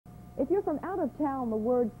If you're from out of town, the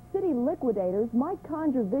word city liquidators might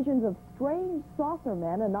conjure visions of strange saucer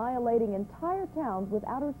men annihilating entire towns with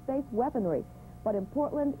outer space weaponry. But in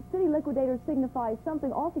Portland, city liquidators signify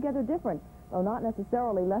something altogether different, though not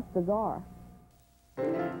necessarily less bizarre. The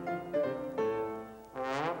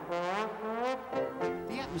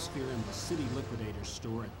atmosphere in the City Liquidators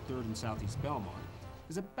store at 3rd and Southeast Belmont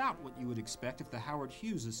is about what you would expect if the Howard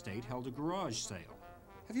Hughes estate held a garage sale.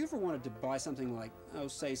 Have you ever wanted to buy something like, oh,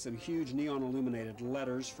 say, some huge neon-illuminated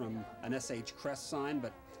letters from an SH Crest sign,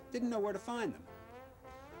 but didn't know where to find them?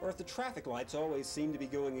 Or if the traffic lights always seem to be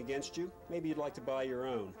going against you, maybe you'd like to buy your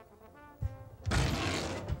own.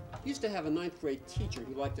 Used to have a 9th grade teacher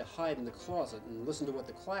who liked to hide in the closet and listen to what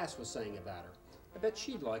the class was saying about her. I bet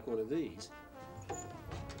she'd like one of these.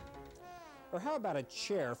 Or how about a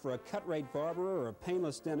chair for a cut-rate barber or a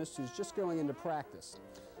painless dentist who's just going into practice?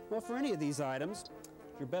 Well, for any of these items,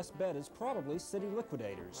 your best bet is probably City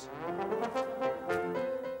Liquidators.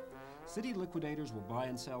 City Liquidators will buy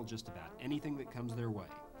and sell just about anything that comes their way.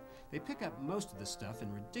 They pick up most of the stuff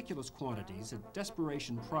in ridiculous quantities at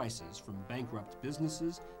desperation prices from bankrupt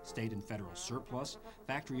businesses, state and federal surplus,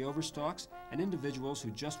 factory overstocks, and individuals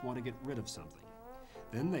who just want to get rid of something.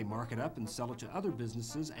 Then they mark it up and sell it to other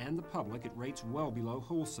businesses and the public at rates well below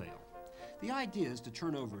wholesale. The idea is to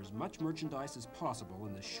turn over as much merchandise as possible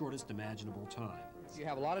in the shortest imaginable time. You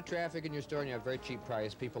have a lot of traffic in your store and you have a very cheap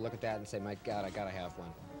price. People look at that and say, my God, I gotta have one.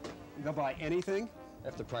 They'll buy anything?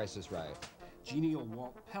 If the price is right. Genial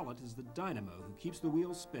Walt Pelett is the dynamo who keeps the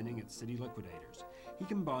wheels spinning at City Liquidators. He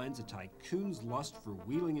combines a tycoon's lust for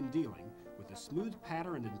wheeling and dealing with the smooth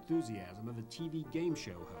patter and enthusiasm of a TV game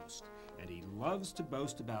show host. And he loves to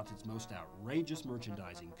boast about his most outrageous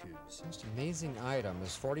merchandising coups. The most amazing item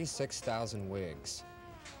is 46,000 wigs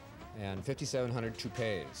and 5,700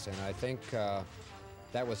 toupees, and I think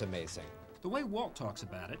that was amazing. The way Walt talks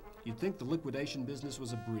about it, you'd think the liquidation business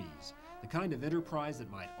was a breeze, the kind of enterprise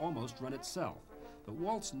that might almost run itself. But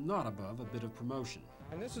Walt's not above a bit of promotion.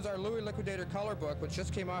 And this is our Louis Liquidator color book, which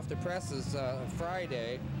just came off the presses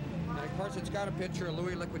Friday. And of course, it's got a picture of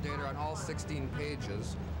Louis Liquidator on all 16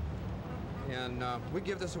 pages. And we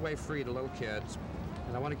give this away free to little kids.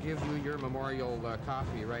 And I want to give you your memorial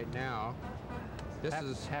copy right now.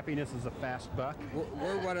 Happiness is a fast buck.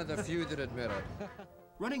 We're one of the few that admit it.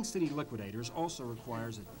 Running City Liquidators also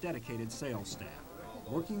requires a dedicated sales staff,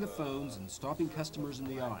 working the phones and stopping customers in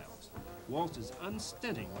the aisles. Walt is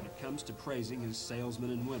unstinting when it comes to praising his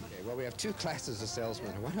salesmen and women. Okay, well, we have two classes of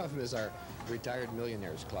salesmen. One of them is our Retired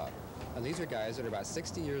Millionaires Club. And these are guys that are about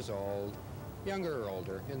 60 years old, younger or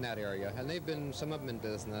older, in that area. And they've been, some of them in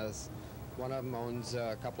business. One of them owns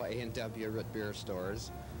a couple of A&W root beer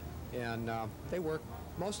stores. And they work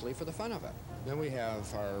mostly for the fun of it. Then we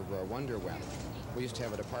have our Wonder Women. We used to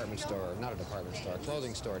have a department store, not a department store, a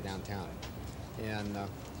clothing store downtown. And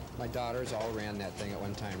my daughters all ran that thing at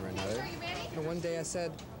one time or another. And one day I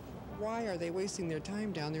said, why are they wasting their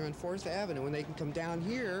time down there on 4th Avenue when they can come down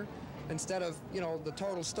here instead of, you know, the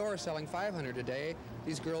total store selling 500 a day,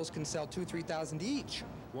 these girls can sell 2,000 to 3,000 each.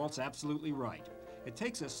 Walt's absolutely right. It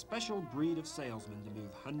takes a special breed of salesman to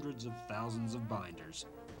move hundreds of thousands of binders.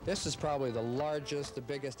 This is probably the largest, the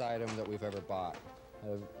biggest item that we've ever bought.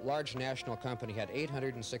 A large national company had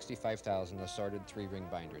 865,000 assorted 3-ring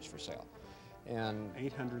binders for sale. And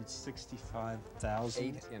 865,000?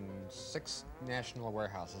 8 in 6 national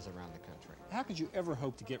warehouses around the country. How could you ever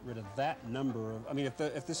hope to get rid of that number of, I mean,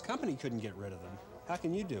 if this company couldn't get rid of them, how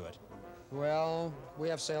can you do it? Well, we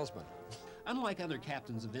have salesmen. Unlike other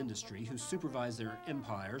captains of industry who supervise their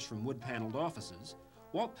empires from wood-paneled offices,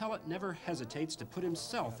 Walt Pelett never hesitates to put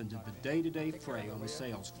himself into the day-to-day fray on the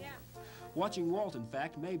sales floor. Watching Walt, in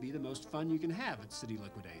fact, may be the most fun you can have at City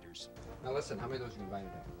Liquidators. Now listen, how many of those you can buy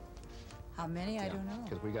today? How many? I don't know.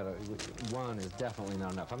 Because one is definitely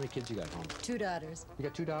not enough. How many kids you got at home? 2 daughters. You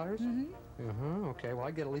got 2 daughters? Mm-hmm. Okay, well,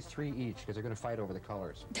 I get at least 3 each because they're going to fight over the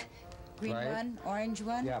colors. Green right? one, orange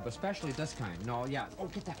one? Yeah, but especially this kind. No, yeah. Oh,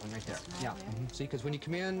 get that one right there. Yeah. See, because when you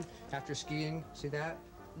come in after skiing, see that?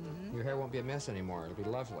 Your hair won't be a mess anymore. It'll be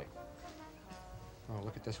lovely. Oh,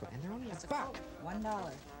 look at this one. And they're only $1.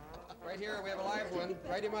 $1. Right here, we have a live one.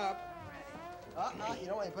 Write him up. You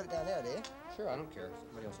don't want to put it down there, do you? Sure, I don't care.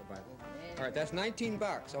 Somebody else will buy it. All right, that's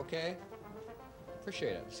 $19, okay?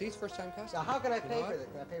 Appreciate it. See, it's first time customer. Now, how can I pay for this?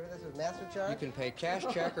 Can I pay for this with MasterCard? You can pay cash,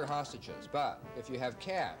 check, or hostages. But if you have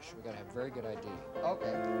cash, we got to have very good ID.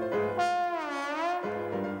 Okay.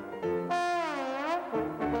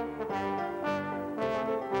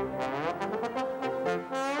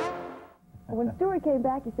 When When Stuart came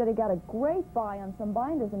back, he said he got a great buy on some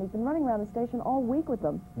binders, and he's been running around the station all week with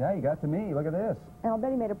them. Yeah, you got to me. Look at this. And I'll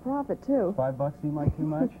bet he made a profit, too. $5 seem like too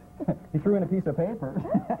much? He threw in a piece of paper.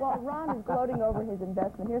 While Ron is gloating over his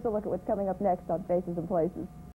investment, here's a look at what's coming up next on Faces and Places.